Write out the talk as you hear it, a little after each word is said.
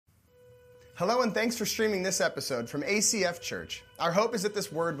Hello and thanks for streaming this episode from ACF Church. Our hope is that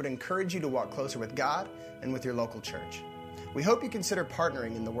this word would encourage you to walk closer with God and with your local church. We hope you consider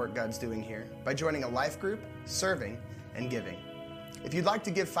partnering in the work God's doing here by joining a life group, serving, and giving. If you'd like to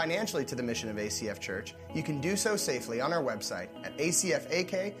give financially to the mission of ACF Church, you can do so safely on our website at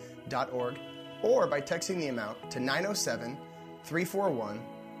acfak.org or by texting the amount to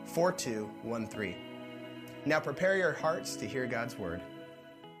 907-341-4213. Now prepare your hearts to hear God's word.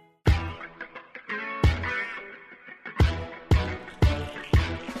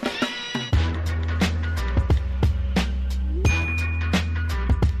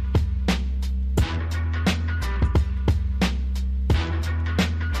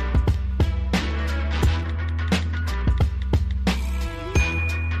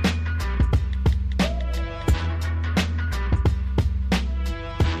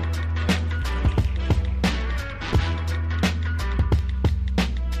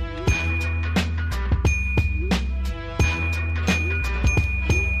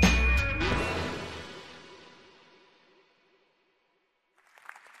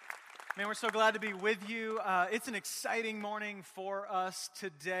 Man, we're so glad to be with you. It's an exciting morning for us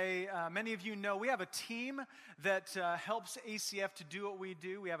today. Many of you know we have a team that helps ACF to do what we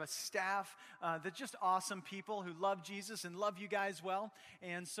do. We have a staff that's just awesome people who love Jesus and love you guys well.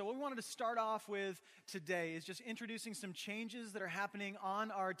 And so what we wanted to start off with today is just introducing some changes that are happening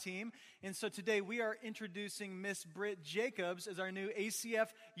on our team. And so today we are introducing Miss Britt Jacobs as our new ACF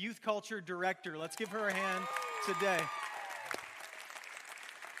Youth Culture Director. Let's give her a hand today.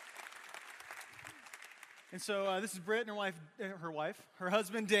 And so this is Britt and her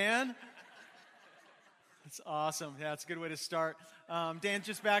husband, Dan. That's awesome. Yeah, it's a good way to start. Dan's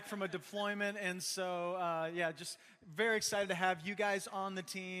just back from a deployment, and so, just very excited to have you guys on the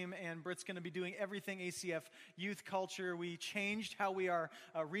team, and Britt's going to be doing everything ACF Youth Culture. We changed how we are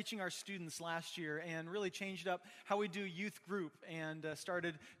reaching our students last year and really changed up how we do youth group and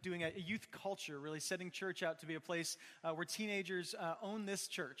started doing a youth culture, really setting church out to be a place where teenagers own this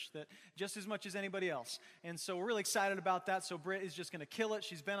church that just as much as anybody else. And so we're really excited about that. So Britt is just going to kill it.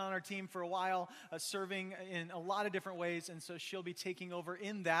 She's been on our team for a while, serving in a lot of different ways, and so she'll be taking over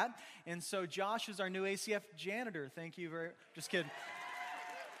in that. And so Josh is our new ACF janitor. Thank you very, just kidding.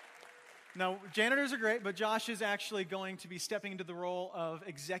 Now, janitors are great, but Josh is actually going to be stepping into the role of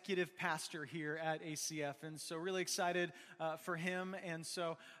executive pastor here at ACF, and so really excited for him. And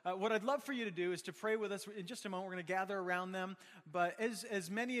so what I'd love for you to do is to pray with us. In just a moment, we're going to gather around them, but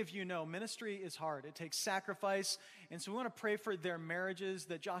as many of you know, ministry is hard. It takes sacrifice, and so we want to pray for their marriages,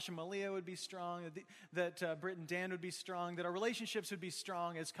 that Josh and Malia would be strong, that Britt and Dan would be strong, that our relationships would be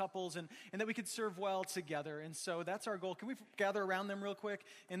strong as couples, and that we could serve well together. And so that's our goal. Can we gather around them real quick?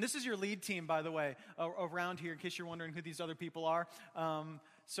 And this is your lead team, by the way, around here, in case you're wondering who these other people are.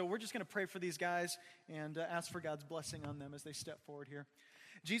 So we're just going to pray for these guys and ask for God's blessing on them as they step forward here.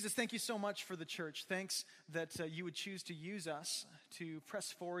 Jesus, thank you so much for the church. Thanks that you would choose to use us to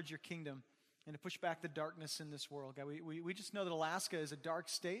press forward your kingdom and to push back the darkness in this world. God, we just know that Alaska is a dark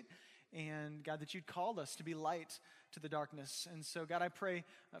state, and God, that you'd called us to be light to the darkness. And so, God, I pray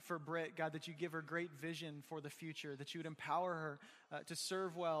for Britt, God, that you give her great vision for the future, that you would empower her to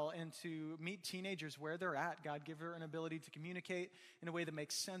serve well and to meet teenagers where they're at. God, give her an ability to communicate in a way that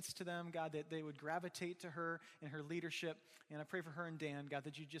makes sense to them. God, that they would gravitate to her in her leadership. And I pray for her and Dan, God,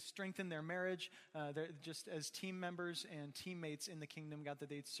 that you just strengthen their marriage, just as team members and teammates in the kingdom, God, that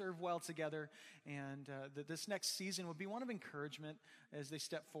they'd serve well together, and that this next season would be one of encouragement as they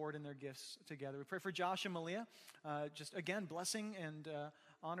step forward in their gifts together. We pray for Josh and Malia, just again, blessing and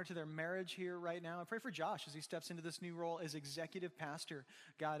honor to their marriage here right now. I pray for Josh as he steps into this new role as executive pastor.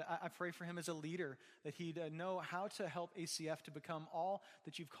 God, I pray for him as a leader, that he'd know how to help ACF to become all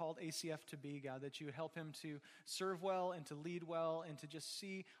that you've called ACF to be, God, that you would help him to serve well and to lead well and to just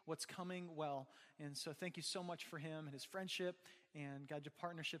see what's coming well. And so thank you so much for him and his friendship, and God, your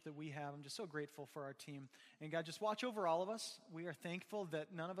partnership that we have. I'm just so grateful for our team. And God, just watch over all of us. We are thankful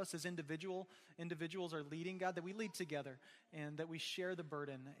that none of us as individuals are leading, God, that we lead together and that we share the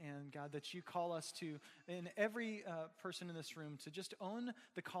burden. And God, that you call us to, in every person in this room, to just own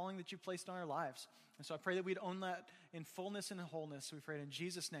the calling that you placed on our lives. And so I pray that we'd own that in fullness and wholeness. We pray it in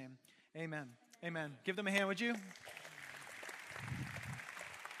Jesus' name. Amen. Amen. Give them a hand, would you?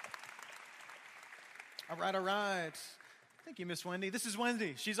 All right. Thank you, Miss Wendy. This is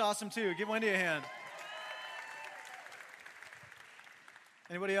Wendy. She's awesome too. Give Wendy a hand.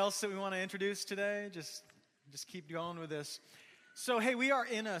 Anybody else that we want to introduce today? Just keep going with this. So, hey, we are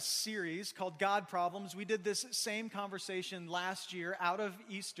in a series called God Problems. We did this same conversation last year out of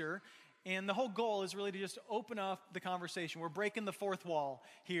Easter, And the whole goal is really to just open up the conversation. We're breaking the fourth wall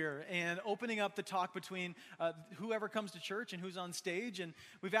here and opening up the talk between whoever comes to church and who's on stage. And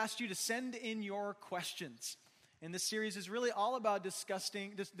we've asked you to send in your questions. And this series is really all about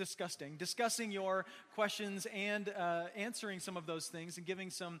discussing your questions and answering some of those things and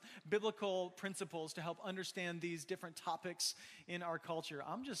giving some biblical principles to help understand these different topics in our culture.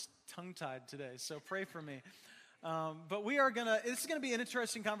 I'm just tongue-tied today, so pray for me. But this is gonna be an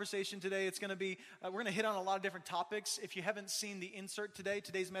interesting conversation today. It's gonna be, we're gonna hit on a lot of different topics. If you haven't seen the insert today,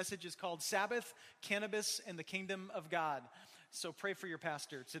 today's message is called Sabbath, Cannabis, and the Kingdom of God. So pray for your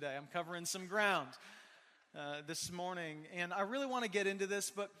pastor today. I'm covering some ground this morning, and I really want to get into this,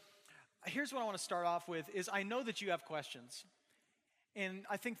 but here's what I want to start off with is I know that you have questions. And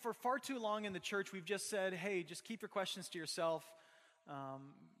I think for far too long in the church, we've just said, hey, just keep your questions to yourself.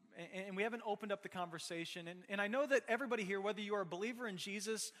 And we haven't opened up the conversation. And I know that everybody here, whether you're a believer in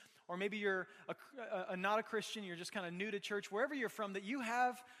Jesus or maybe you're not a Christian, you're just kind of new to church, wherever you're from, that you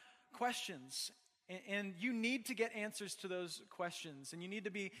have questions. And you need to get answers to those questions. And you need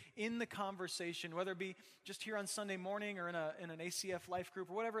to be in the conversation, whether it be just here on Sunday morning or in an ACF life group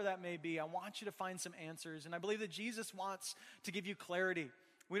or whatever that may be. I want you to find some answers. And I believe that Jesus wants to give you clarity.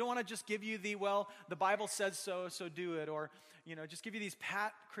 We don't want to just give you the Bible says so, so do it. Or, just give you these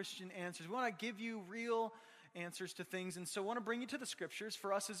pat Christian answers. We want to give you real answers to things. And so I want to bring you to the scriptures.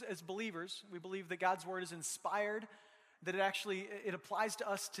 For us as believers, we believe that God's word is inspired, that it applies to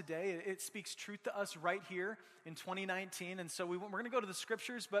us today. It speaks truth to us right here in 2019. And so we're going to go to the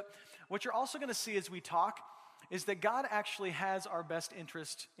scriptures. But what you're also going to see as we talk is that God actually has our best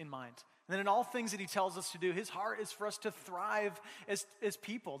interest in mind. And then in all things that he tells us to do, his heart is for us to thrive as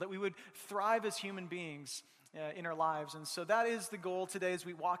people, that we would thrive as human beings in our lives. And so that is the goal today as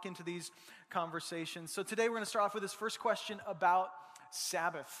we walk into these conversations. So today we're going to start off with this first question about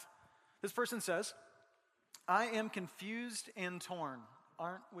Sabbath. This person says, I am confused and torn,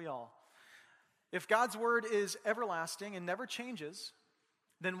 aren't we all? If God's word is everlasting and never changes,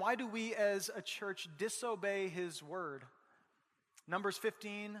 then why do we as a church disobey his word? Numbers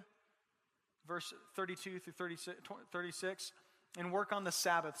 15, verse 32 through 36, and work on the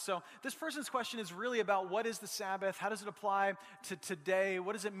Sabbath. So this person's question is really about what is the Sabbath? How does it apply to today?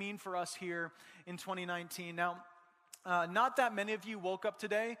 What does it mean for us here in 2019? Now, not that many of you woke up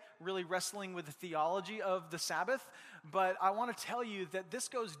today really wrestling with the theology of the Sabbath, but I want to tell you that this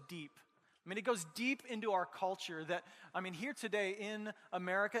goes deep. It goes deep into our culture that, here today in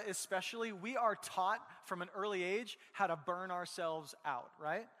America especially, we are taught from an early age how to burn ourselves out,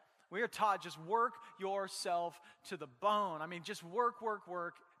 right? We are taught just work yourself to the bone. Just work,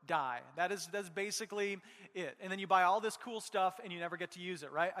 die. That's basically it. And then you buy all this cool stuff and you never get to use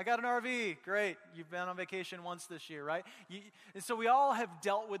it, right? I got an RV. Great. You've been on vacation once this year, right? And so we all have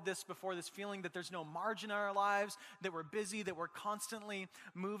dealt with this before, this feeling that there's no margin in our lives, that we're busy, that we're constantly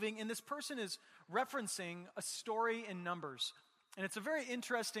moving. And this person is referencing a story in Numbers. And it's a very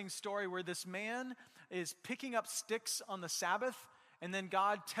interesting story where this man is picking up sticks on the Sabbath, and then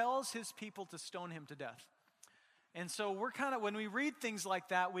God tells his people to stone him to death. And so we're when we read things like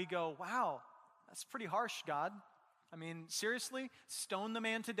that, we go, wow, that's pretty harsh, God. Seriously, stone the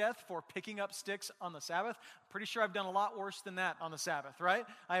man to death for picking up sticks on the Sabbath? I'm pretty sure I've done a lot worse than that on the Sabbath, right?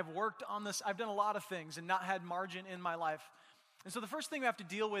 I have worked on this, I've done a lot of things and not had margin in my life. And so the first thing we have to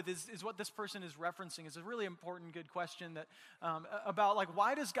deal with is what this person is referencing. It's a really important, good question that about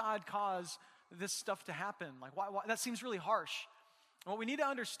why does God cause this stuff to happen? Why that seems really harsh. And what we need to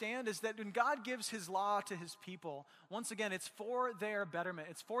understand is that when God gives his law to his people, once again, it's for their betterment.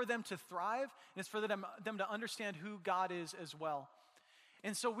 It's for them to thrive, and it's for them to understand who God is as well.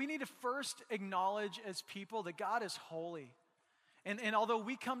 And so we need to first acknowledge as people that God is holy. And although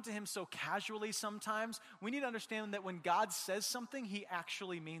we come to him so casually sometimes, we need to understand that when God says something, he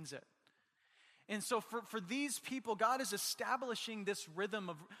actually means it. And so for these people, God is establishing this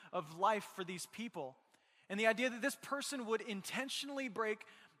rhythm of life for these people. And the idea that this person would intentionally break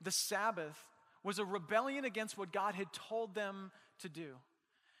the Sabbath was a rebellion against what God had told them to do.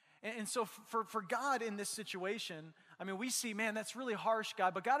 And so for God in this situation, we see, man, that's really harsh,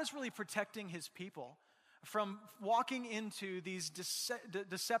 God, but God is really protecting his people from walking into these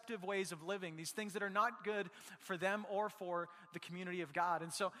deceptive ways of living, these things that are not good for them or for the community of God.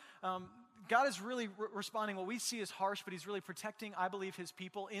 And so God is really responding. What we see is harsh, but he's really protecting, I believe, his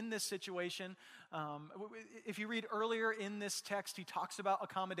people in this situation. If you read earlier in this text, he talks about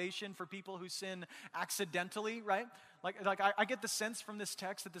accommodation for people who sin accidentally, right? I get the sense from this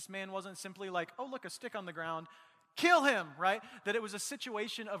text that this man wasn't simply oh, look, a stick on the ground, kill him, right? That it was a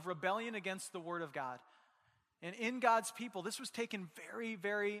situation of rebellion against the word of God. And in God's people, this was taken very,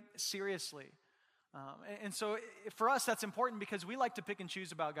 very seriously. And so for us, that's important because we like to pick and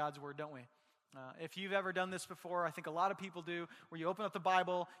choose about God's word, don't we? If you've ever done this before, I think a lot of people do, where you open up the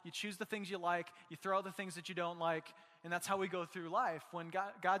Bible, you choose the things you like, you throw out the things that you don't like, and that's how we go through life. When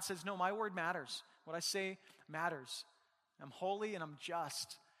God says, no, my word matters. What I say matters. I'm holy and I'm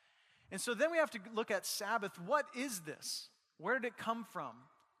just. And so then we have to look at Sabbath. What is this? Where did it come from?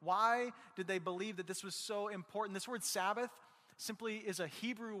 Why did they believe that this was so important? This word Sabbath simply is a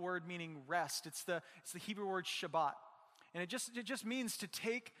Hebrew word meaning rest. It's the Hebrew word Shabbat. And it just means to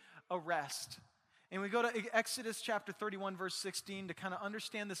take a rest. And we go to Exodus chapter 31, verse 16 to kind of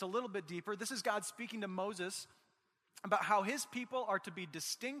understand this a little bit deeper. This is God speaking to Moses about how his people are to be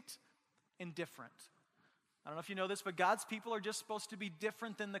distinct and different. I don't know if you know this, but God's people are just supposed to be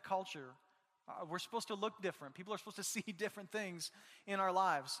different than the culture. We're supposed to look different. People are supposed to see different things in our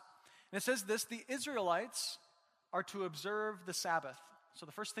lives. And it says this, the Israelites are to observe the Sabbath. So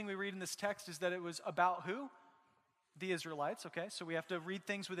the first thing we read in this text is that it was about who? The Israelites, okay? So we have to read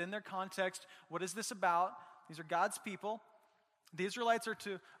things within their context. What is this about? These are God's people. The Israelites are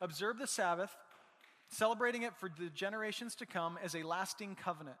to observe the Sabbath, celebrating it for the generations to come as a lasting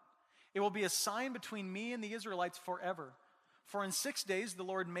covenant. It will be a sign between me and the Israelites forever. For in 6 days the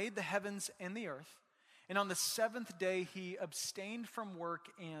Lord made the heavens and the earth, and on the seventh day he abstained from work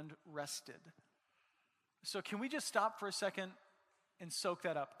and rested. So can we just stop for a second and soak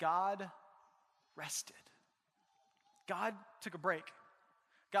that up? God rested. God took a break.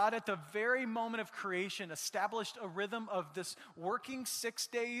 God, at the very moment of creation, established a rhythm of this working 6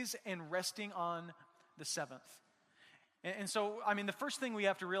 days and resting on the seventh. And so, I mean, the first thing we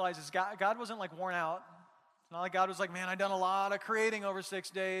have to realize is God wasn't like worn out. It's not like God was like, man, I've done a lot of creating over 6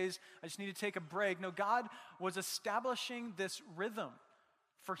 days. I just need to take a break. No, God was establishing this rhythm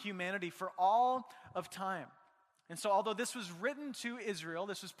for humanity for all of time. And so although this was written to Israel,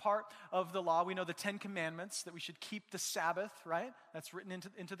 this was part of the law. We know the 10 Commandments, that we should keep the Sabbath, right? That's written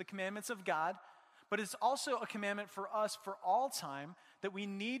into the commandments of God. But it's also a commandment for us for all time that we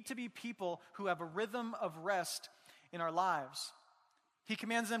need to be people who have a rhythm of rest in our lives. He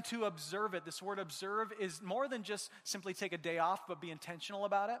commands them to observe it. This word observe is more than just simply take a day off, but be intentional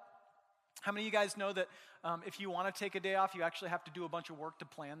about it. How many of you guys know that if you want to take a day off, you actually have to do a bunch of work to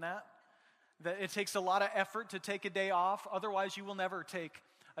plan that? That it takes a lot of effort to take a day off. Otherwise, you will never take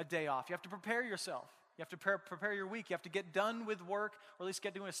a day off. You have to prepare yourself. You have to prepare your week. You have to get done with work, or at least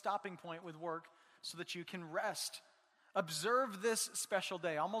get to a stopping point with work so that you can rest. Observe this special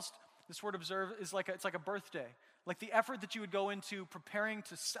day. Almost, this word observe is it's like a birthday. Like the effort that you would go into preparing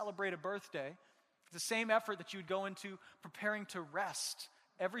to celebrate a birthday, it's the same effort that you would go into preparing to rest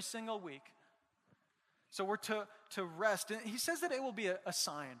every single week. So we're to rest. And he says that it will be a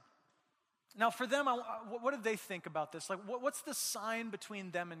sign. Now for them, what did they think about this? Like what's the sign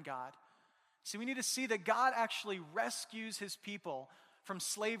between them and God? See, we need to see that God actually rescues his people from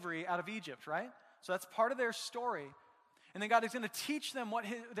slavery out of Egypt, right? So that's part of their story. And then God is going to teach them what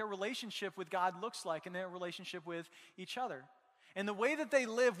their relationship with God looks like and their relationship with each other. And the way that they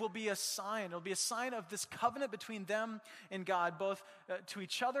live will be a sign. It'll be a sign of this covenant between them and God, both to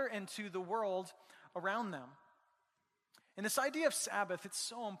each other and to the world around them. And this idea of Sabbath, it's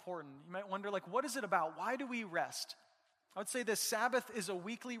so important. You might wonder, what is it about? Why do we rest? I would say this: Sabbath is a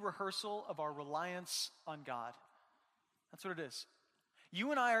weekly rehearsal of our reliance on God. That's what it is.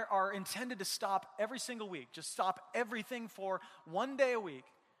 You and I are intended to stop every single week. Just stop everything for 1 day a week.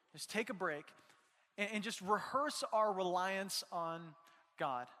 Just take a break and just rehearse our reliance on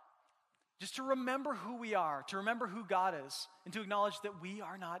God. Just to remember who we are, to remember who God is, and to acknowledge that we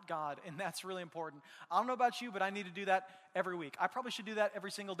are not God, and that's really important. I don't know about you, but I need to do that every week. I probably should do that every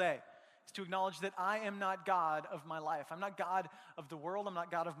single day, is to acknowledge that I am not God of my life. I'm not God of the world. I'm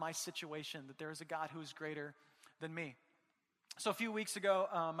not God of my situation, that there is a God who is greater than me. So a few weeks ago,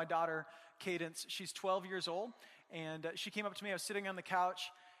 my daughter, Cadence, she's 12 years old, and she came up to me. I was sitting on the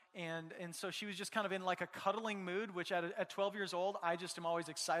couch, and so she was just kind of in like a cuddling mood, which at 12 years old, I just am always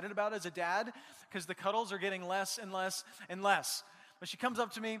excited about as a dad, because the cuddles are getting less and less and less. But she comes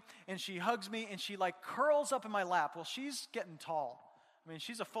up to me, and she hugs me, and she curls up in my lap. Well, she's getting tall. I mean,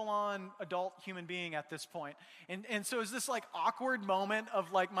 she's a full-on adult human being at this point. And so it's this awkward moment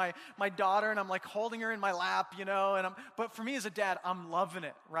of my daughter, and I'm holding her in my lap, but for me as a dad, I'm loving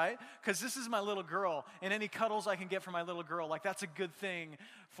it, right? Because this is my little girl, and any cuddles I can get from my little girl, that's a good thing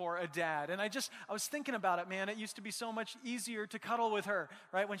for a dad. And I was thinking about it, man. It used to be so much easier to cuddle with her,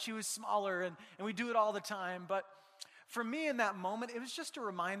 right, when she was smaller, and we do it all the time. But for me in that moment, it was just a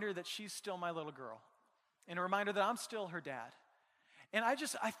reminder that she's still my little girl, and a reminder that I'm still her dad. And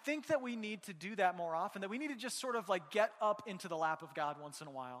I think that we need to do that more often, that we need to just sort of like get up into the lap of God once in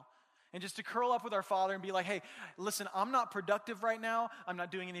a while. And just to curl up with our Father and be like, hey, listen, I'm not productive right now. I'm not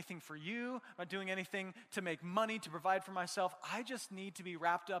doing anything for you. I'm not doing anything to make money, to provide for myself. I just need to be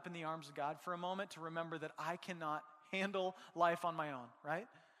wrapped up in the arms of God for a moment to remember that I cannot handle life on my own, right?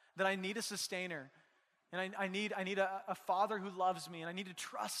 That I need a sustainer. And I need a Father who loves me. And I need to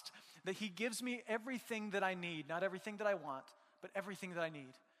trust that He gives me everything that I need. Not everything that I want, but everything that I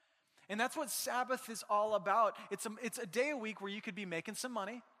need. And that's what Sabbath is all about. It's a day a week where you could be making some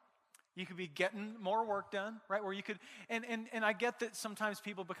money. You could be getting more work done, right? Where you could, and I get that sometimes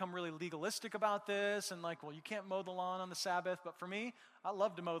people become really legalistic about this and like, well, you can't mow the lawn on the Sabbath. But for me, I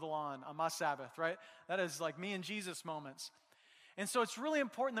love to mow the lawn on my Sabbath, right? That is like me and Jesus moments. And so it's really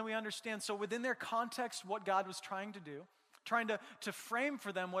important that we understand, so within their context, what God was trying to do, trying to frame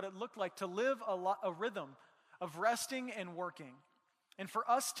for them what it looked like to live a rhythm of resting and working. And for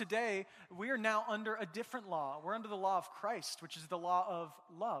us today, we are now under a different law. We're under the law of Christ, which is the law of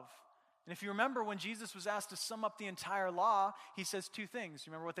love. And if you remember, when Jesus was asked to sum up the entire law, He says two things.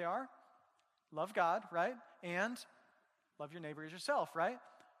 You remember what they are? Love God, right? And love your neighbor as yourself, right?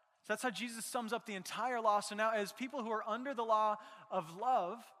 So that's how Jesus sums up the entire law. So now as people who are under the law of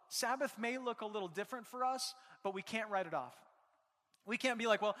love, Sabbath may look a little different for us, but we can't write it off. We can't be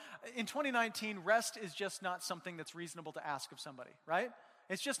like, well, in 2019, rest is just not something that's reasonable to ask of somebody, right?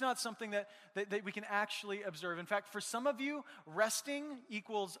 It's just not something that we can actually observe. In fact, for some of you, resting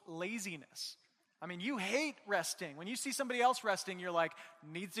equals laziness. I mean, you hate resting. When you see somebody else resting, you're like,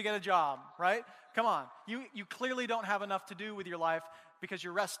 needs to get a job, right? Come on. You clearly don't have enough to do with your life because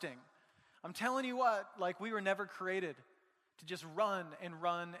you're resting. I'm telling you what, like we were never created to just run and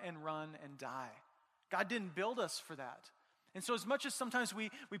run and run and die. God didn't build us for that. And so as much as sometimes we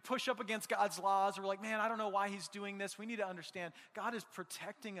push up against God's laws, or we're like, man, I don't know why He's doing this, we need to understand God is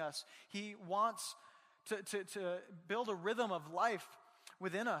protecting us. He wants to build a rhythm of life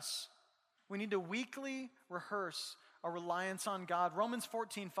within us. We need to weekly rehearse our reliance on God. Romans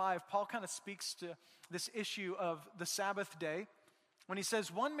 14:5, Paul kind of speaks to this issue of the Sabbath day when he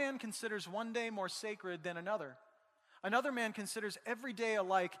says, one man considers one day more sacred than another. Another man considers every day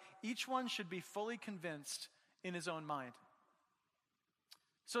alike. Each one should be fully convinced in his own mind.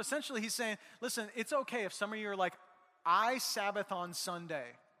 So essentially he's saying, listen, it's okay if some of you are like, I Sabbath on Sunday,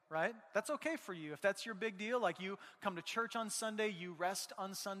 right? That's okay for you. If that's your big deal, like you come to church on Sunday, you rest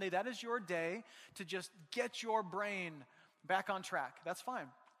on Sunday, that is your day to just get your brain back on track. That's fine.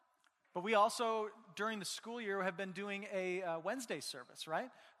 But we also, during the school year, have been doing a Wednesday service, right?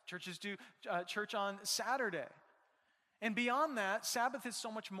 Churches do church on Saturday. And beyond that, Sabbath is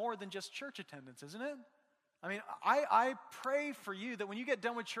so much more than just church attendance, isn't it? I mean, I pray for you that when you get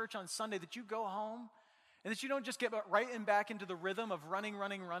done with church on Sunday, that you go home and that you don't just get right and back into the rhythm of running.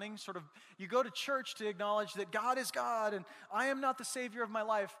 Sort of, you go to church to acknowledge that God is God and I am not the Savior of my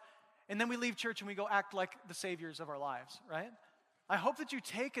life. And then we leave church and we go act like the saviors of our lives, right? I hope that you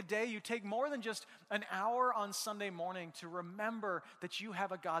take a day, you take more than just an hour on Sunday morning to remember that you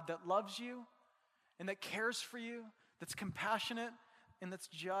have a God that loves you and that cares for you, that's compassionate and that's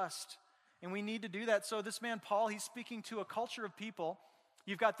just. And we need to do that. So this man, Paul, he's speaking to a culture of people.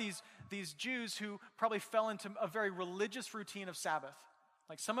 You've got these Jews who probably fell into a very religious routine of Sabbath.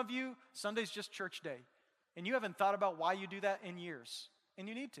 Like some of you, Sunday's just church day. And you haven't thought about why you do that in years. And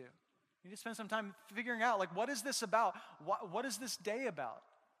you need to. You need to spend some time figuring out, like, what is this about? What is this day about?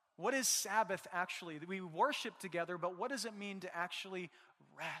 What is Sabbath actually? We worship together, but what does it mean to actually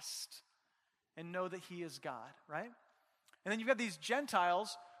rest and know that He is God, right? And then you've got these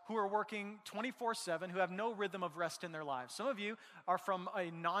Gentiles who are working 24/7, who have no rhythm of rest in their lives. Some of you are from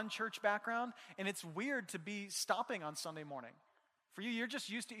a non-church background, and it's weird to be stopping on Sunday morning. For you, you're just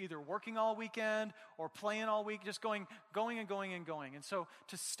used to either working all weekend or playing all week, just going. And so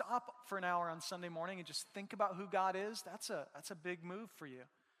to stop for an hour on Sunday morning and just think about who God is, that's a big move for you.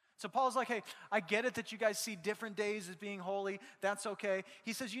 So Paul's like, hey, I get it that you guys see different days as being holy. That's okay.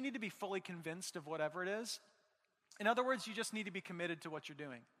 He says you need to be fully convinced of whatever it is. In other words, you just need to be committed to what you're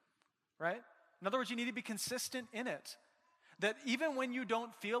doing, right? In other words, you need to be consistent in it. That even when you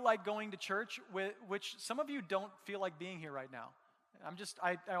don't feel like going to church, which some of you don't feel like being here right now.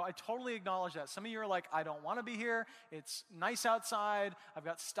 I totally acknowledge that. Some of you are like, I don't want to be here. It's nice outside. I've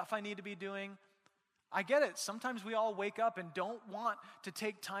got stuff I need to be doing. I get it. Sometimes we all wake up and don't want to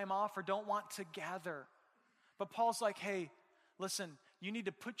take time off or don't want to gather. But Paul's like, hey, listen, you need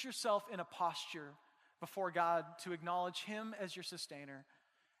to put yourself in a posture before God to acknowledge Him as your sustainer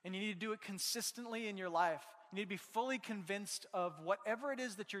And you need to do it consistently in your life. You need to be fully convinced of whatever it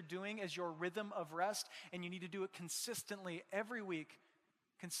is that you're doing as your rhythm of rest, and you need to do it consistently every week,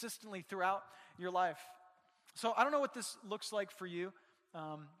 consistently throughout your life. So I don't know what this looks like for you.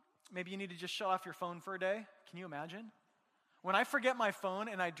 Maybe you need to just shut off your phone for a day. Can you imagine? When I forget my phone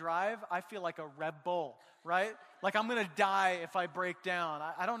and I drive, I feel like a rebel, right? Like I'm going to die if I break down.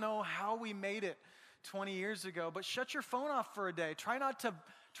 I don't know how we made it 20 years ago, but shut your phone off for a day. Try not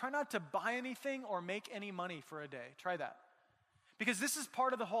to buy anything or make any money for a day. Try that. Because this is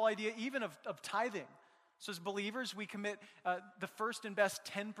part of the whole idea even of tithing. So as believers, we commit the first and best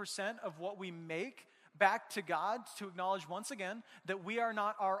 10% of what we make back to God to acknowledge once again that we are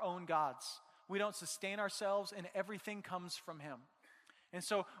not our own gods. We don't sustain ourselves, and everything comes from Him. And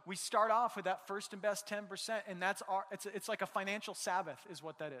so we start off with that first and best 10%, and it's like a financial Sabbath is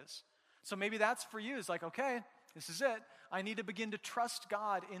what that is. So maybe that's for you. It's like, okay, this is it. I need to begin to trust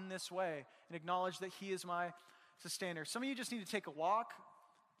God in this way and acknowledge that He is my sustainer. Some of you just need to take a walk.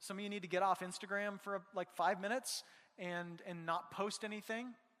 Some of you need to get off Instagram for like 5 minutes and not post anything,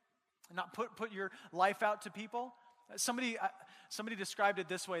 not put your life out to people. Somebody described it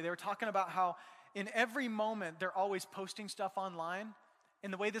this way. They were talking about how in every moment they're always posting stuff online.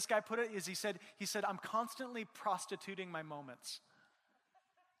 And the way this guy put it is he said, I'm constantly prostituting my moments.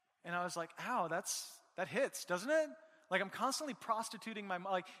 And I was like, ow, that hits, doesn't it? Like I'm constantly prostituting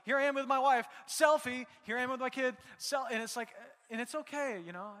like here I am with my wife, selfie, here I am with my kid, and it's like, and it's okay,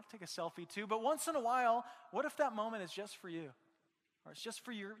 I take a selfie too. But once in a while, what if that moment is just for you? Or it's just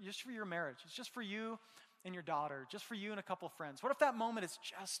for your marriage. It's just for you and your daughter, just for you and a couple of friends. What if that moment is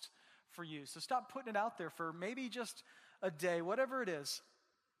just for you? So stop putting it out there for maybe just a day, whatever it is.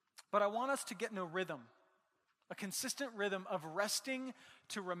 But I want us to get in a rhythm, a consistent rhythm of resting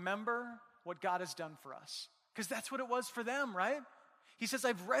to remember what God has done for us. Because that's what it was for them, right? He says,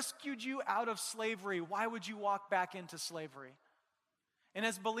 I've rescued you out of slavery. Why would you walk back into slavery? And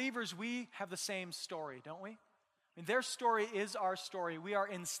as believers, we have the same story, don't we? And their story is our story. We are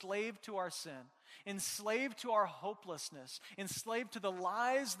enslaved to our sin, enslaved to our hopelessness, enslaved to the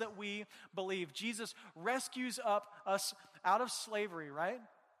lies that we believe. Jesus rescues us out of slavery, right?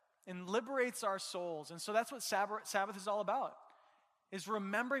 And liberates our souls. And so that's what Sabbath is all about, is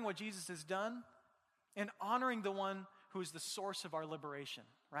remembering what Jesus has done and honoring the one who is the source of our liberation,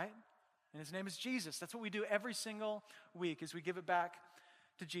 right? And his name is Jesus. That's what we do every single week, is we give it back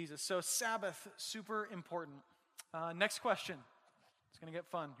to Jesus. So Sabbath, super important. Next question. It's going to get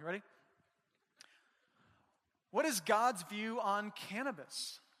fun. You ready? What is God's view on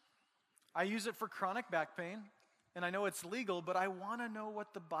cannabis? I use it for chronic back pain, and I know it's legal, but I want to know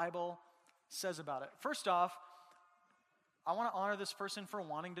what the Bible says about it. First off, I want to honor this person for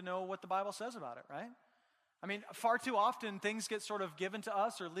wanting to know what the Bible says about it, right? I mean, far too often things get sort of given to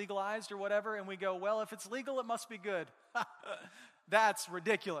us or legalized or whatever, and we go, well, if it's legal, it must be good. That's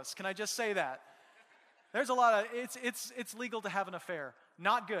ridiculous. Can I just say that? There's a lot of, it's legal to have an affair.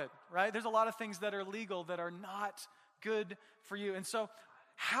 Not good, right? There's a lot of things that are legal that are not good for you. And so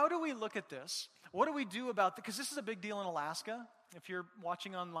how do we look at this? What do we do about because this is a big deal in Alaska. If you're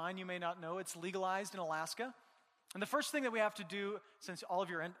watching online, you may not know it's legalized in Alaska. And the first thing that we have to do, since all of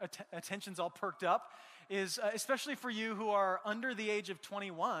your attention's all perked up, is, especially for you who are under the age of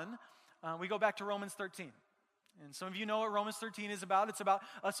 21, we go back to Romans 13. And some of you know what Romans 13 is about. It's about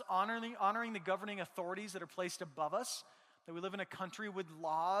us honoring the governing authorities that are placed above us, that we live in a country with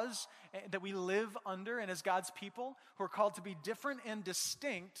laws that we live under, and as God's people who are called to be different and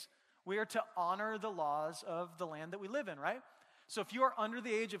distinct, we are to honor the laws of the land that we live in, right? So if you are under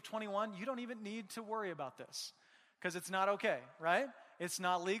the age of 21, you don't even need to worry about this, because it's not okay, right? It's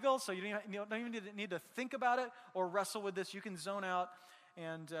not legal, so you don't even need to think about it or wrestle with this. You can zone out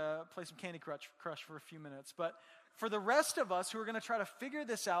and play some Candy Crush for a few minutes. But for the rest of us who are going to try to figure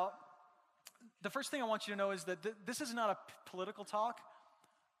this out, the first thing I want you to know is that this is not a political talk.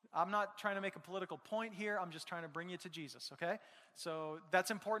 I'm not trying to make a political point here. I'm just trying to bring you to Jesus, okay? So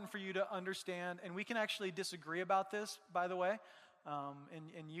that's important for you to understand. And we can actually disagree about this, by the way.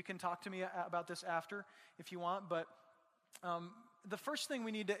 And you can talk to me about this after if you want. But the first thing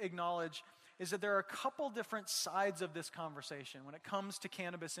we need to acknowledge is that there are a couple different sides of this conversation when it comes to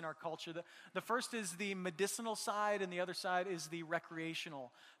cannabis in our culture. The first is the medicinal side, and the other side is the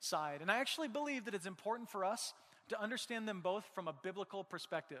recreational side. And I actually believe that it's important for us to understand them both from a biblical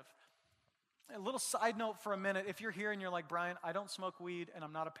perspective. A little side note for a minute. If you're here and you're like, Brian, I don't smoke weed and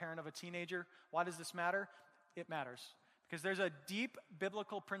I'm not a parent of a teenager, why does this matter? It matters. Because there's a deep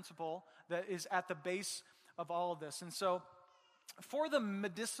biblical principle that is at the base of all of this. And so for the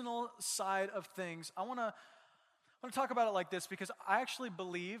medicinal side of things, I want I want to talk about it like this because I actually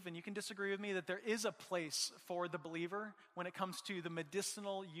believe, and you can disagree with me, that there is a place for the believer when it comes to the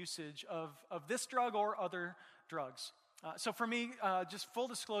medicinal usage of this drug or other drugs. So for me, just full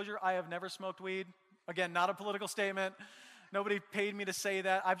disclosure, I have never smoked weed. Again, not a political statement. Nobody paid me to say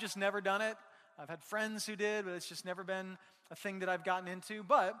that. I've just never done it. I've had friends who did, but it's just never been a thing that I've gotten into.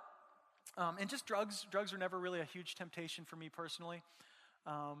 But, and just drugs were never really a huge temptation for me personally.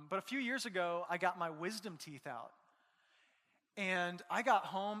 But a few years ago, I got my wisdom teeth out. And I got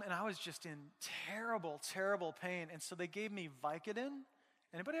home and I was just in terrible, terrible pain. And so they gave me Vicodin.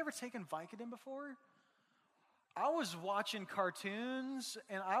 Anybody ever taken Vicodin before? I was watching cartoons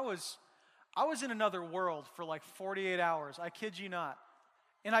and I was in another world for like 48 hours. I kid you not.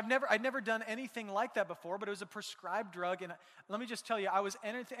 And I'd never done anything like that before, but it was a prescribed drug. And let me just tell you, I was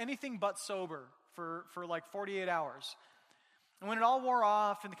anything but sober for like 48 hours. And when it all wore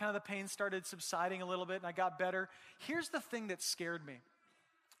off and kind of the pain started subsiding a little bit and I got better, here's the thing that scared me.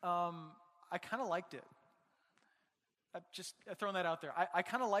 I kind of liked it. I've thrown that out there. I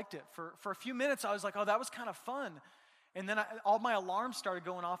kind of liked it. For a few minutes, I was like, oh, that was kind of fun. And then all my alarms started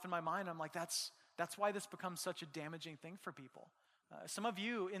going off in my mind. I'm like, that's why this becomes such a damaging thing for people. Some of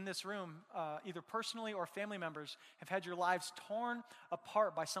you in this room, either personally or family members, have had your lives torn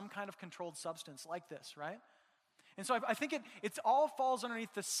apart by some kind of controlled substance like this, right? And so I think it all falls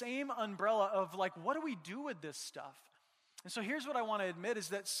underneath the same umbrella of like, what do we do with this stuff? And so here's what I want to admit is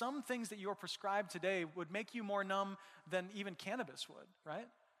that some things that you're prescribed today would make you more numb than even cannabis would, right?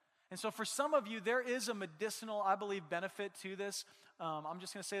 And so for some of you, there is a medicinal, I believe, benefit to this. I'm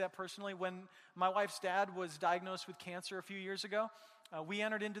just going to say that personally. When my wife's dad was diagnosed with cancer a few years ago, we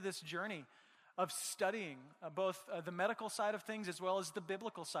entered into this journey of studying both the medical side of things as well as the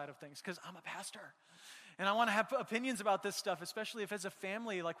biblical side of things, because I'm a pastor. And I want to have opinions about this stuff, especially if as a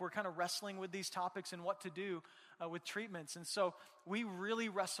family, like we're kind of wrestling with these topics and what to do with treatments. And so we really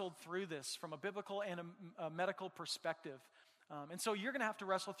wrestled through this from a biblical and a medical perspective. And so you're going to have to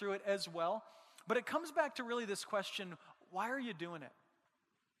wrestle through it as well. But it comes back to really this question, why are you doing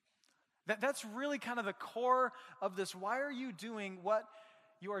it? That's really kind of the core of this. Why are you doing what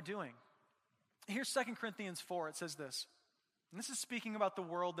you are doing? Here's 2 Corinthians 4. It says this. And this is speaking about the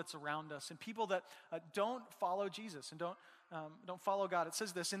world that's around us and people that don't follow Jesus and don't follow God. It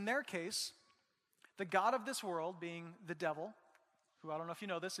says this, in their case, the God of this world, being the devil, who I don't know if you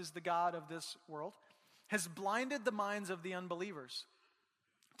know this, is the God of this world, has blinded the minds of the unbelievers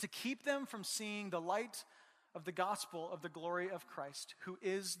to keep them from seeing the light of the gospel of the glory of Christ, who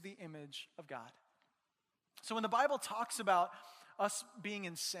is the image of God. So when the Bible talks about us being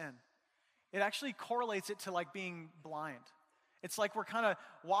in sin, it actually correlates it to like being blind. It's like we're kind of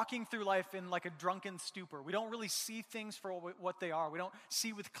walking through life in like a drunken stupor. We don't really see things for what they are. We don't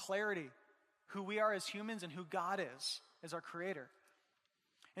see with clarity who we are as humans and who God is as our creator.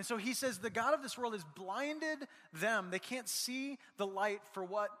 And so he says the God of this world has blinded them. They can't see the light for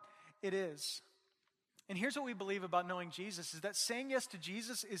what it is. And here's what we believe about knowing Jesus is that saying yes to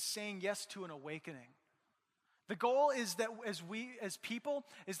Jesus is saying yes to an awakening. The goal is that as people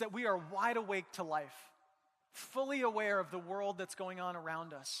is that we are wide awake to life, fully aware of the world that's going on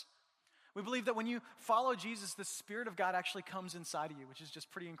around us. We believe that when you follow Jesus, the Spirit of God actually comes inside of you, which is just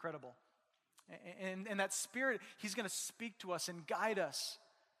pretty incredible. And that Spirit, He's going to speak to us and guide us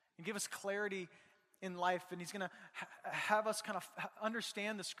and give us clarity in life. And He's going to have us kind of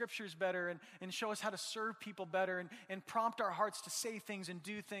understand the Scriptures better and show us how to serve people better and prompt our hearts to say things and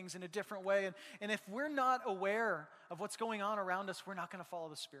do things in a different way. And if we're not aware of what's going on around us, we're not going to follow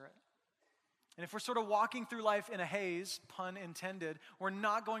the Spirit. And if we're sort of walking through life in a haze, pun intended, we're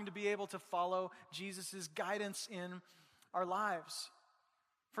not going to be able to follow Jesus' guidance in our lives.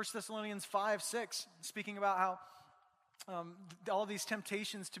 1 Thessalonians 5:6, speaking about how all of these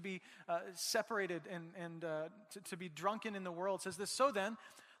temptations to be separated and to be drunken in the world, says this, so then,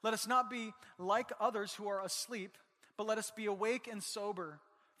 let us not be like others who are asleep, but let us be awake and sober.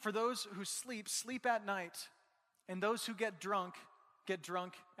 For those who sleep, sleep at night, and those who get drunk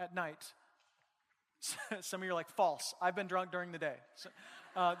at night. Some of you are like, false. I've been drunk during the day. So,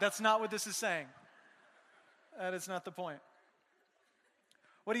 that's not what this is saying. That is not the point.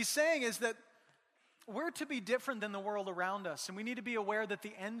 What he's saying is that we're to be different than the world around us, and we need to be aware that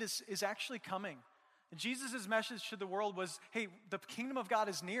the end is actually coming. And Jesus' message to the world was, hey, the kingdom of God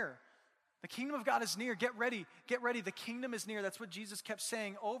is near. The kingdom of God is near. Get ready. Get ready. The kingdom is near. That's what Jesus kept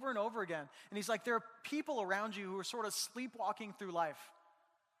saying over and over again. And he's like, there are people around you who are sort of sleepwalking through life.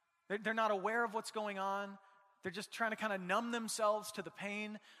 They're not aware of what's going on. They're just trying to kind of numb themselves to the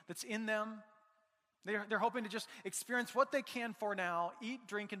pain that's in them. They're hoping to just experience what they can for now, eat,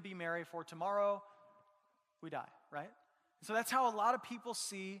 drink, and be merry, for tomorrow we die. right? So that's how a lot of people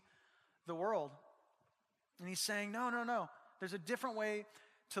see the world. And he's saying, no, there's a different way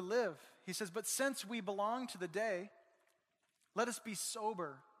to live. He says, but since we belong to the day, let us be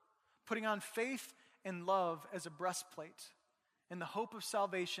sober, putting on faith and love as a breastplate, and the hope of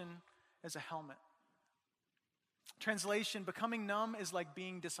salvation as a helmet. Translation, becoming numb is like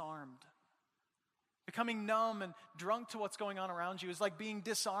being disarmed. Becoming numb and drunk to what's going on around you is like being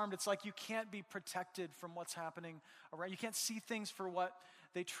disarmed. It's like you can't be protected from what's happening around. You can't see things for what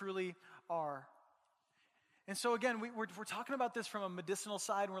they truly are. And so again, we're talking about this from a medicinal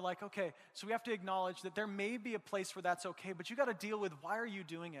side, and we're like, okay, so we have to acknowledge that there may be a place where that's okay, but you got to deal with, why are you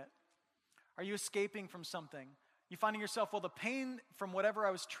doing it? Are you escaping from something? You finding yourself, well, the pain from whatever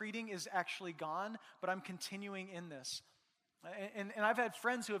I was treating is actually gone, but I'm continuing in this. And I've had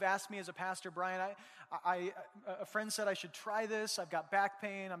friends who have asked me as a pastor, Brian, a friend said I should try this. I've got back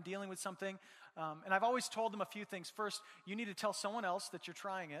pain. I'm dealing with something. And I've always told them a few things. First, you need to tell someone else that you're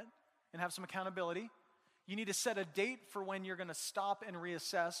trying it and have some accountability. You need to set a date for when you're going to stop and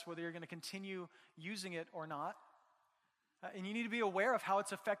reassess whether you're going to continue using it or not. And you need to be aware of how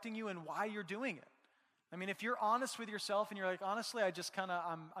it's affecting you and why you're doing it. I mean, if you're honest with yourself and you're like, honestly, I just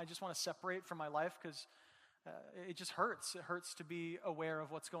want to separate from my life because it just hurts. It hurts to be aware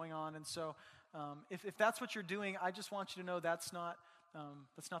of what's going on. And so if that's what you're doing, I just want you to know that's not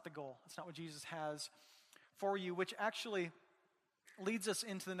the goal. That's not what Jesus has for you, which actually leads us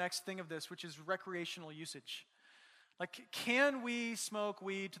into the next thing of this, which is recreational usage. Like, can we smoke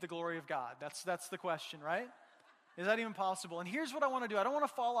weed to the glory of God? That's the question, right? Is that even possible? And here's what I want to do. I don't want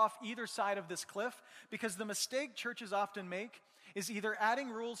to fall off either side of this cliff, because the mistake churches often make is either adding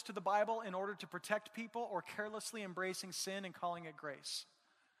rules to the Bible in order to protect people or carelessly embracing sin and calling it grace.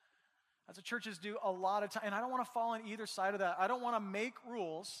 That's what churches do a lot of time. And I don't want to fall on either side of that. I don't want to make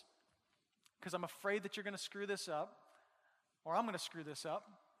rules because I'm afraid that you're going to screw this up, or I'm going to screw this up.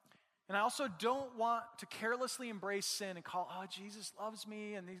 And I also don't want to carelessly embrace sin and call, oh, Jesus loves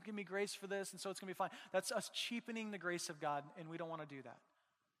me and he's giving me grace for this, and so it's going to be fine. That's us cheapening the grace of God, and we don't want to do that.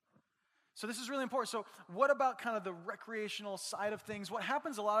 So this is really important. So what about kind of the recreational side of things? What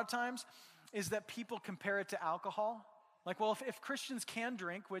happens a lot of times is that people compare it to alcohol. Like, well, if Christians can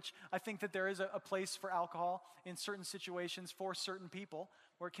drink, which I think that there is a place for alcohol in certain situations for certain people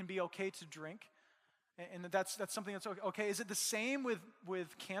where it can be okay to drink, and that's something that's okay. Is it the same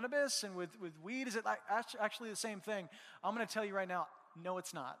with cannabis and with weed? Is it actually the same thing? I'm going to tell you right now, no,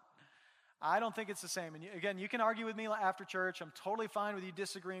 it's not. I don't think it's the same. And again, you can argue with me after church. I'm totally fine with you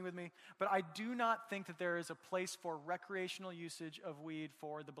disagreeing with me. But I do not think that there is a place for recreational usage of weed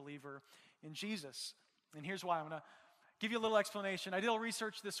for the believer in Jesus. And here's why. I'm going to give you a little explanation. I did a little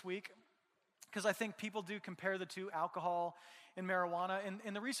research this week because I think people do compare the two, alcohol and marijuana.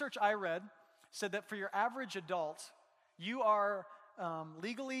 And the research I read said that for your average adult, you are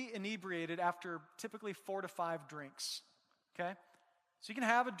legally inebriated after typically 4 to 5 drinks, okay? So you can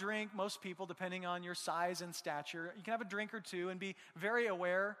have a drink, most people, depending on your size and stature, you can have a drink or two and be very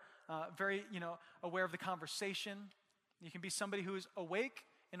aware, aware of the conversation. You can be somebody who is awake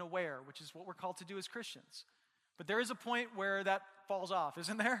and aware, which is what we're called to do as Christians. But there is a point where that falls off,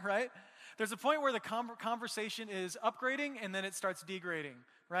 isn't there, right? There's a point where the conversation is upgrading and then it starts degrading,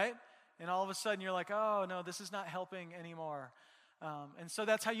 right? And all of a sudden you're like, oh, no, this is not helping anymore. And so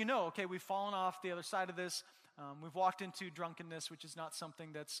that's how you know, okay, we've fallen off the other side of this. We've walked into drunkenness, which is not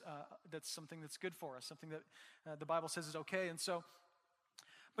something that's something that's good for us, something that the Bible says is okay. And so,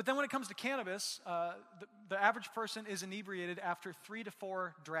 but then when it comes to cannabis, the average person is inebriated after 3 to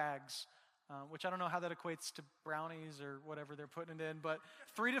 4 drags, which I don't know how that equates to brownies or whatever they're putting it in, but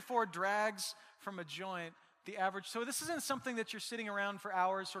 3 to 4 drags from a joint, the average. So this isn't something that you're sitting around for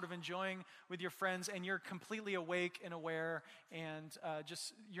hours sort of enjoying with your friends and you're completely awake and aware and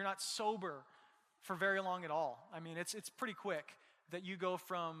you're not sober for very long at all. I mean, it's pretty quick that you go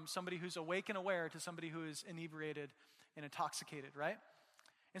from somebody who's awake and aware to somebody who is inebriated and intoxicated, right?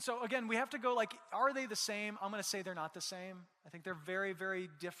 And so again, we have to go like, are they the same? I'm going to say they're not the same. I think they're very, very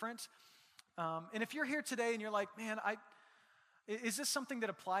different. And if you're here today and you're like, man, is this something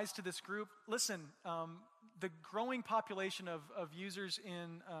that applies to this group? Listen, the growing population of users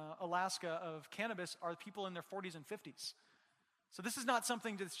in Alaska of cannabis are people in their 40s and 50s. So this is not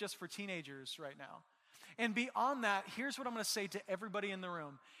something that's just for teenagers right now. And beyond that, here's what I'm going to say to everybody in the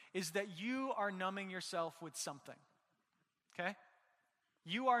room, is that you are numbing yourself with something, okay?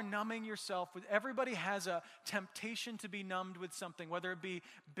 You are numbing yourself with, everybody has a temptation to be numbed with something, whether it be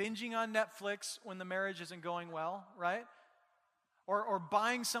binging on Netflix when the marriage isn't going well, right? Or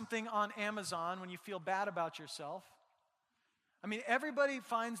buying something on Amazon when you feel bad about yourself. I mean, everybody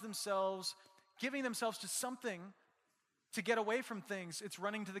finds themselves giving themselves to something To get away from things, it's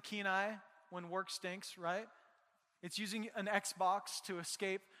running to the Kenai when work stinks, right? It's using an Xbox to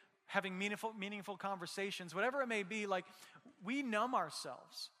escape having meaningful conversations, whatever it may be. Like, we numb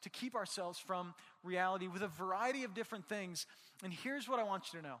ourselves to keep ourselves from reality with a variety of different things. And here's what I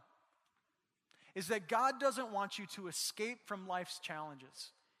want you to know, is that God doesn't want you to escape from life's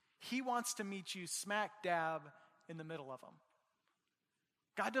challenges. He wants to meet you smack dab in the middle of them.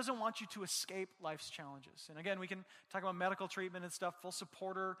 God doesn't want you to escape life's challenges. And again, we can talk about medical treatment and stuff, full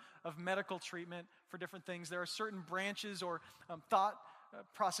supporter of medical treatment for different things. There are certain branches or thought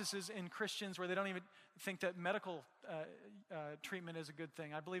processes in Christians where they don't even think that medical treatment is a good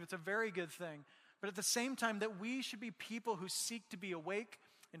thing. I believe it's a very good thing. But at the same time, that we should be people who seek to be awake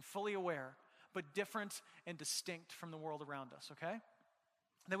and fully aware, but different and distinct from the world around us, okay?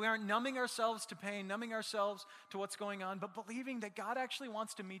 That we aren't numbing ourselves to pain, numbing ourselves to what's going on, but believing that God actually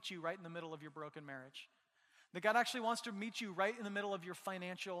wants to meet you right in the middle of your broken marriage. That God actually wants to meet you right in the middle of your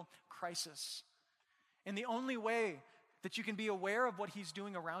financial crisis. And the only way that you can be aware of what he's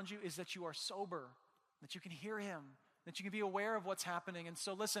doing around you is that you are sober, that you can hear him, that you can be aware of what's happening. And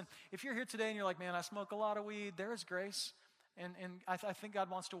so listen, if you're here today and you're like, man, I smoke a lot of weed, there is grace. And I think God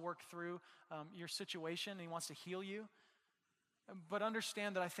wants to work through your situation, and he wants to heal you. But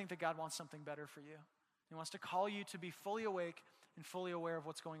understand that I think that God wants something better for you. He wants to call you to be fully awake and fully aware of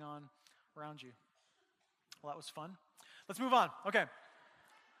what's going on around you. Well, that was fun. Let's move on. Okay.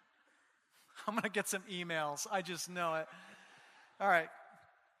 I'm going to get some emails. I just know it. All right.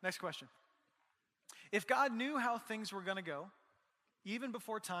 Next question. If God knew how things were going to go, even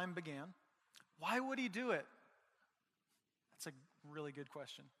before time began, why would he do it? That's a really good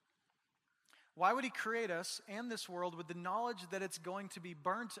question. Why would he create us and this world with the knowledge that it's going to be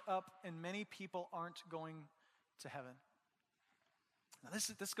burnt up and many people aren't going to heaven? Now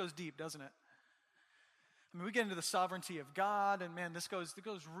this goes deep, doesn't it? I mean, we get into the sovereignty of God, and man, this goes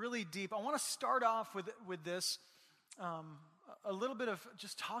really deep. I want to start off with this, a little bit of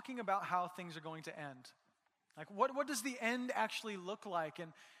just talking about how things are going to end. Like, what does the end actually look like,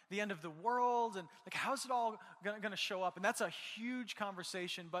 and the end of the world, and like, how's it all going to show up? And that's a huge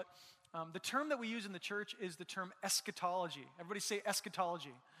conversation, but the term that we use in the church is the term eschatology. Everybody say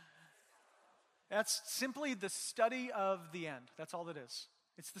eschatology. That's simply the study of the end. That's all it is.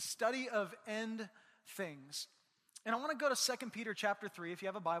 It's the study of end things. And I want to go to 2 Peter chapter 3. If you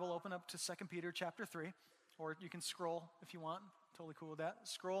have a Bible, open up to 2 Peter chapter 3. Or you can scroll if you want. Totally cool with that.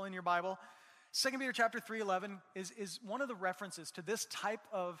 Scroll in your Bible. 2 Peter chapter 3:11 is one of the references to this type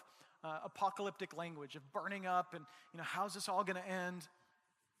of apocalyptic language of burning up and, how's this all going to end?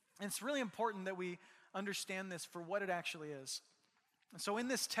 And it's really important that we understand this for what it actually is. And so in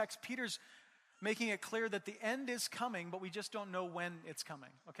this text, Peter's making it clear that the end is coming, but we just don't know when it's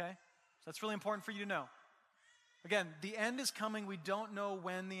coming, okay? So that's really important for you to know. Again, the end is coming. We don't know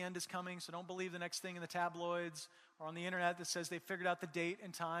when the end is coming, so don't believe the next thing in the tabloids or on the internet that says they figured out the date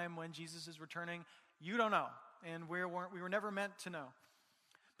and time when Jesus is returning. You don't know, and we were never meant to know.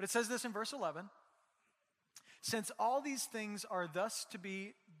 But it says this in verse 11. Since all these things are thus to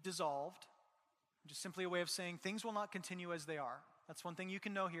be dissolved, just simply a way of saying things will not continue as they are. That's one thing you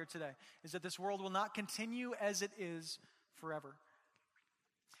can know here today, is that this world will not continue as it is forever.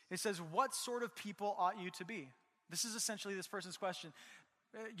 It says, what sort of people ought you to be? This is essentially this person's question.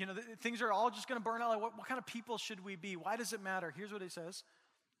 Things are all just going to burn out. What kind of people should we be? Why does it matter? Here's what it says.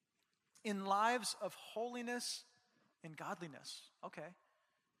 In lives of holiness and godliness. Okay.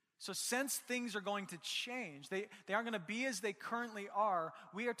 So since things are going to change, they aren't going to be as they currently are,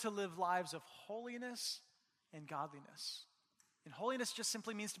 we are to live lives of holiness and godliness. And holiness just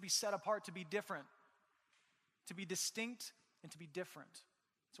simply means to be set apart, to be different, to be distinct, and to be different.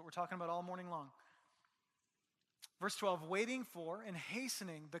 That's what we're talking about all morning long. Verse 12, waiting for and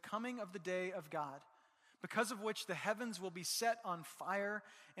hastening the coming of the day of God, because of which the heavens will be set on fire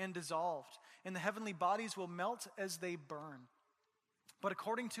and dissolved, and the heavenly bodies will melt as they burn. But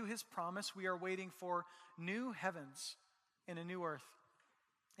according to his promise, we are waiting for new heavens and a new earth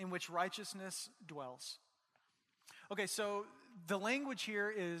in which righteousness dwells. Okay, so the language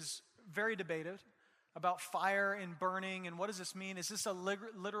here is very debated about fire and burning, and what does this mean? Is this a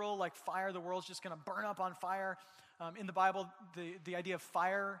literal, like fire, the world's just going to burn up on fire? In the Bible, the idea of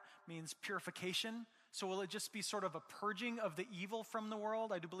fire means purification. So will it just be sort of a purging of the evil from the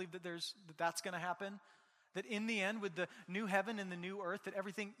world? I do believe that that's going to happen. That in the end, with the new heaven and the new earth, that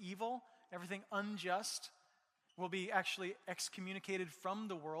everything evil, everything unjust will be actually excommunicated from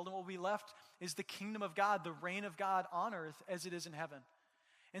the world, and what will be left is the kingdom of God, the reign of God on earth as it is in heaven.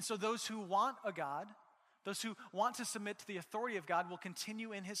 And so those who want a God, those who want to submit to the authority of God will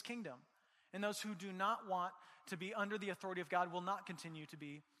continue in his kingdom. And those who do not want to be under the authority of God will not continue to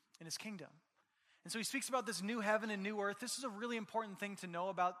be in his kingdom. And so he speaks about this new heaven and new earth. This is a really important thing to know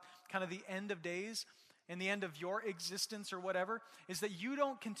about kind of the end of days and the end of your existence or whatever, is that you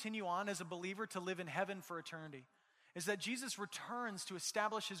don't continue on as a believer to live in heaven for eternity. Is that Jesus returns to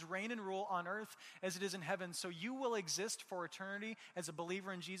establish his reign and rule on earth as it is in heaven. So you will exist for eternity as a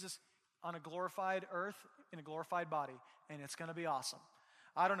believer in Jesus on a glorified earth in a glorified body. And it's going to be awesome.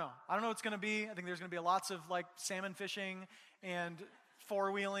 I don't know what it's going to be. I think there's going to be lots of like salmon fishing and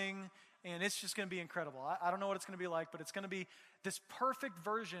four-wheeling, and it's just going to be incredible. I don't know what it's going to be like, but it's going to be this perfect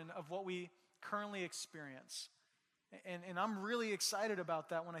version of what we currently experience. And I'm really excited about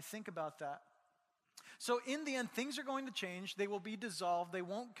that when I think about that. So in the end, things are going to change. They will be dissolved. They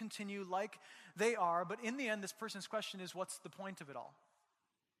won't continue like they are. But in the end, this person's question is, what's the point of it all?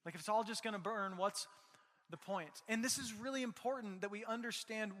 Like, if it's all just going to burn, what's the point? And this is really important that we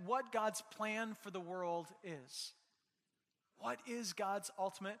understand what God's plan for the world is. What is God's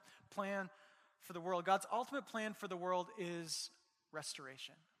ultimate plan for the world? God's ultimate plan for the world is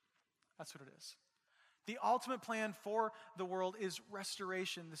restoration. That's what it is. The ultimate plan for the world is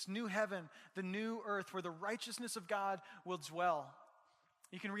restoration, this new heaven, the new earth where the righteousness of God will dwell.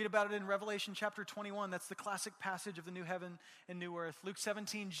 You can read about it in Revelation chapter 21. That's the classic passage of the new heaven and new earth. Luke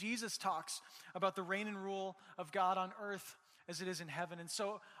 17, Jesus talks about the reign and rule of God on earth as it is in heaven. And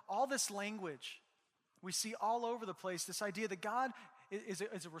so all this language we see all over the place, this idea that God is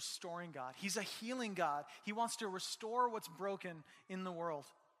a restoring God. He's a healing God. He wants to restore what's broken in the world.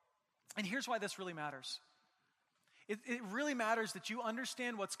 And here's why this really matters. It really matters that you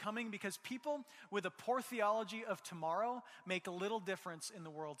understand what's coming, because people with a poor theology of tomorrow make a little difference in the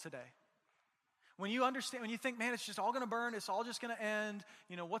world today. When you understand, when you think, man, it's just all going to burn, it's all just going to end,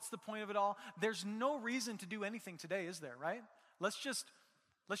 what's the point of it all? There's no reason to do anything today, is there, right? Let's just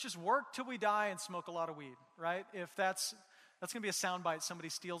work till we die and smoke a lot of weed, right? If that's going to be a soundbite somebody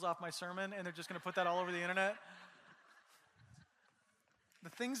steals off my sermon and they're just going to put that all over the internet. The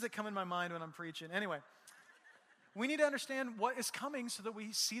things that come in my mind when I'm preaching. Anyway, we need to understand what is coming so that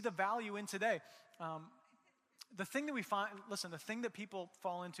we see the value in today. The thing that people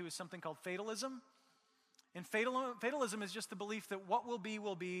fall into is something called fatalism. And fatalism is just the belief that what will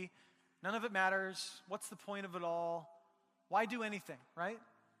be, none of it matters, what's the point of it all? Why do anything, right?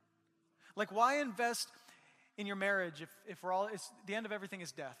 Like, why invest in your marriage if the end of everything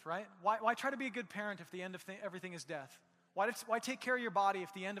is death, right? Why try to be a good parent if the end of everything is death? Why take care of your body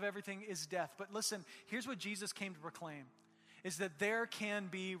if the end of everything is death? But listen, here's what Jesus came to proclaim, is that there can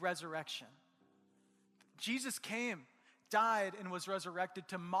be resurrection. Jesus came, died, and was resurrected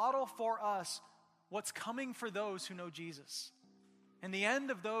to model for us what's coming for those who know Jesus. And the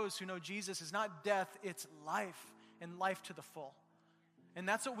end of those who know Jesus is not death, it's life, and life to the full. And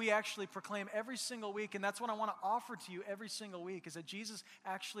that's what we actually proclaim every single week, and that's what I want to offer to you every single week, is that Jesus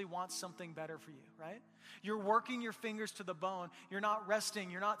actually wants something better for you, right? You're working your fingers to the bone. You're not resting.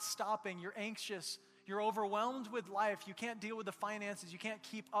 You're not stopping. You're anxious. You're overwhelmed with life. You can't deal with the finances. You can't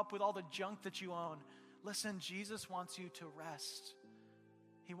keep up with all the junk that you own. Listen, Jesus wants you to rest.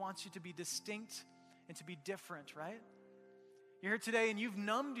 He wants you to be distinct and to be different, right? You're here today and you've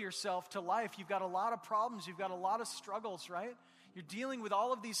numbed yourself to life. You've got a lot of problems. You've got a lot of struggles, right? You're dealing with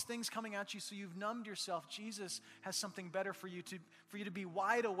all of these things coming at you, so you've numbed yourself. Jesus has something better for you to be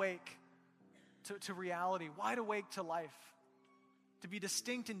wide awake to reality, wide awake to life, to be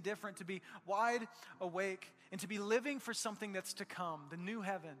distinct and different, to be wide awake, and to be living for something that's to come, the new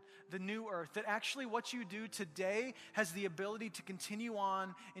heaven, the new earth, that actually what you do today has the ability to continue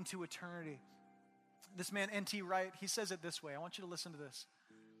on into eternity. This man, N.T. Wright, he says it this way. I want you to listen to this.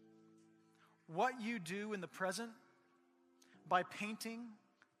 What you do in the present, by painting,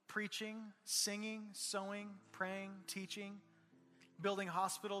 preaching, singing, sewing, praying, teaching, building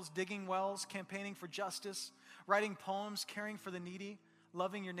hospitals, digging wells, campaigning for justice, writing poems, caring for the needy,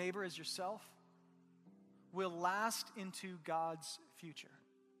 loving your neighbor as yourself, will last into God's future.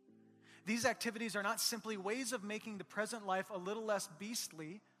 These activities are not simply ways of making the present life a little less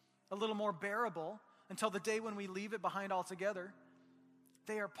beastly, a little more bearable, until the day when we leave it behind altogether.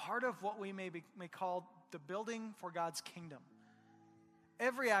 They are part of what we may call the building for God's kingdom.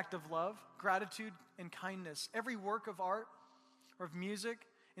 Every act of love, gratitude, and kindness, every work of art or of music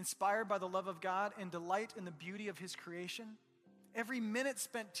inspired by the love of God and delight in the beauty of His creation, every minute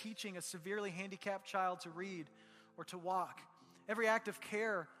spent teaching a severely handicapped child to read or to walk, every act of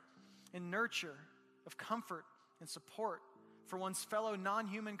care and nurture, of comfort and support for one's fellow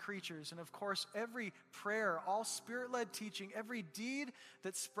non-human creatures, and of course, every prayer, all spirit-led teaching, every deed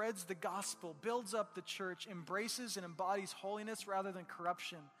that spreads the gospel, builds up the church, embraces and embodies holiness rather than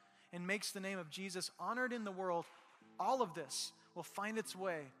corruption, and makes the name of Jesus honored in the world, all of this will find its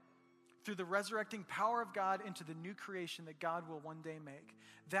way through the resurrecting power of God into the new creation that God will one day make.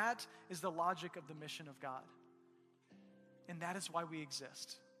 That is the logic of the mission of God. And that is why we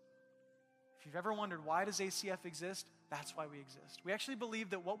exist. If you've ever wondered, why does ACF exist? That's why we exist. We actually believe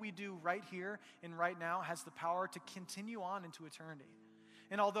that what we do right here and right now has the power to continue on into eternity.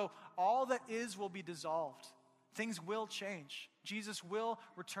 And although all that is will be dissolved, things will change. Jesus will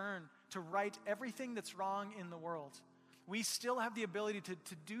return to right everything that's wrong in the world. We still have the ability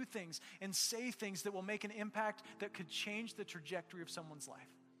to do things and say things that will make an impact that could change the trajectory of someone's life.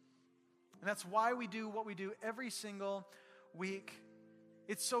 And that's why we do what we do every single week.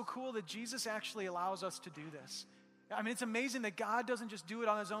 It's so cool that Jesus actually allows us to do this. I mean, it's amazing that God doesn't just do it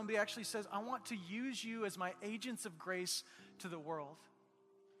on his own, but he actually says, I want to use you as my agents of grace to the world.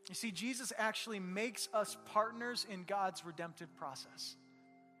 You see, Jesus actually makes us partners in God's redemptive process.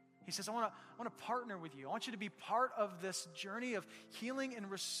 He says, I want to partner with you. I want you to be part of this journey of healing and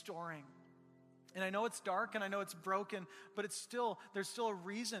restoring. And I know it's dark and I know it's broken, but there's still a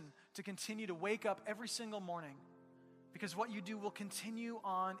reason to continue to wake up every single morning, because what you do will continue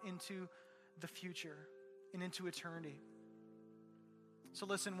on into the future and into eternity. So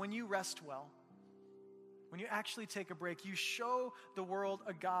listen, when you rest well, when you actually take a break, you show the world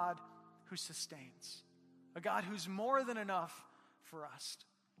a God who sustains, a God who's more than enough for us.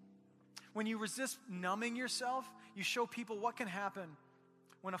 When you resist numbing yourself, you show people what can happen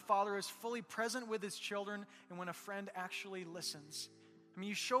when a father is fully present with his children and when a friend actually listens. I mean,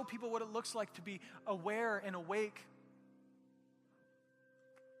 you show people what it looks like to be aware and awake.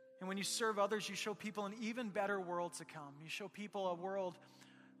 And when you serve others, you show people an even better world to come. You show people a world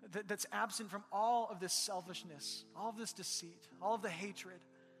that's absent from all of this selfishness, all of this deceit, all of the hatred.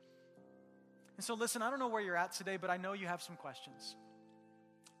 And so listen, I don't know where you're at today, but I know you have some questions.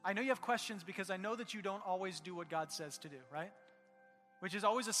 I know you have questions because I know that you don't always do what God says to do, right? Which is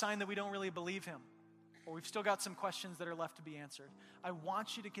always a sign that we don't really believe him, or we've still got some questions that are left to be answered. I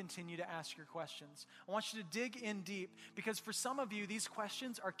want you to continue to ask your questions. I want you to dig in deep, because for some of you, these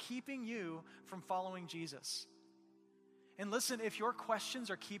questions are keeping you from following Jesus. And listen, if your questions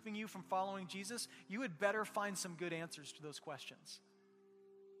are keeping you from following Jesus, you had better find some good answers to those questions.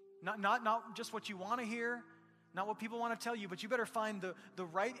 Not just what you want to hear, not what people want to tell you, but you better find the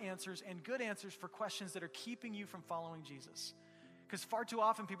right answers and good answers for questions that are keeping you from following Jesus. Because far too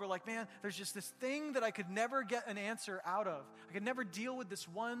often people are like, man, there's just this thing that I could never get an answer out of. I could never deal with this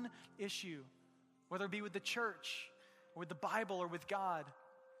one issue, whether it be with the church, or with the Bible, or with God.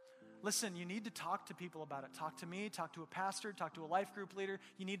 Listen, you need to talk to people about it. Talk to me, talk to a pastor, talk to a life group leader.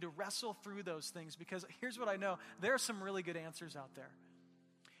 You need to wrestle through those things, because here's what I know. There are some really good answers out there.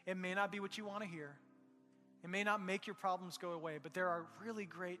 It may not be what you want to hear. It may not make your problems go away, but there are really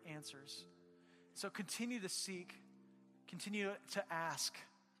great answers. So continue to seek, continue to ask,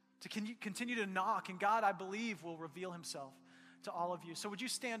 to continue to knock, and God, I believe, will reveal himself to all of you. So would you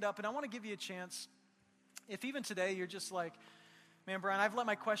stand up? And I want to give you a chance. If even today you're just like, man, Brian, I've let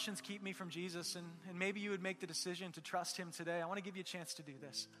my questions keep me from Jesus, and maybe you would make the decision to trust him today. I want to give you a chance to do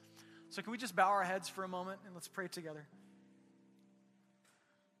this. So can we just bow our heads for a moment and let's pray together?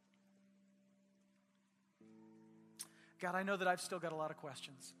 God, I know that I've still got a lot of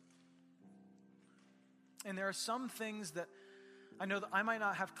questions. And there are some things that I know that I might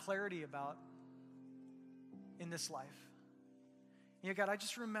not have clarity about in this life. Yeah, God, I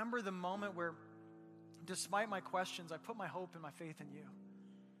just remember the moment where, despite my questions, I put my hope and my faith in you.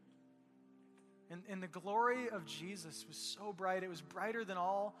 And the glory of Jesus was so bright. It was brighter than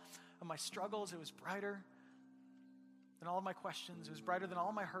all of my struggles. It was brighter than all of my questions. It was brighter than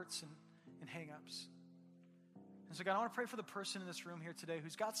all my hurts and hang-ups. And so, God, I want to pray for the person in this room here today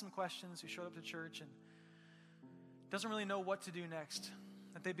who's got some questions, who showed up to church and doesn't really know what to do next,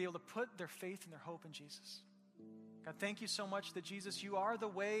 that they'd be able to put their faith and their hope in Jesus. God, thank you so much that, Jesus, you are the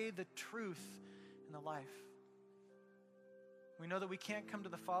way, the truth, and the life. We know that we can't come to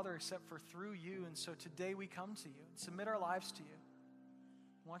the Father except for through you, and so today we come to you and submit our lives to you.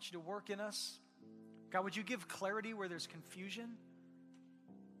 I want you to work in us. God, would you give clarity where there's confusion?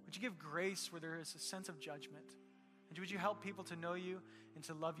 Would you give grace where there is a sense of judgment? And would you help people to know you and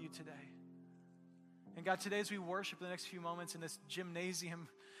to love you today? And God, today as we worship the next few moments in this gymnasium,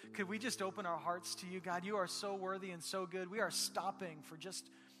 could we just open our hearts to you? God, you are so worthy and so good. We are stopping for just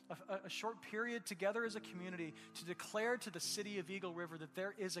a short period together as a community to declare to the city of Eagle River that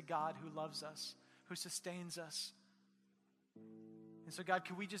there is a God who loves us, who sustains us. And so, God,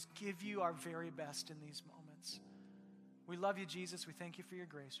 could we just give you our very best in these moments? We love you, Jesus. We thank you for your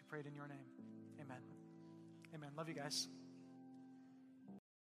grace. We pray it in your name. Amen. Amen. Love you guys.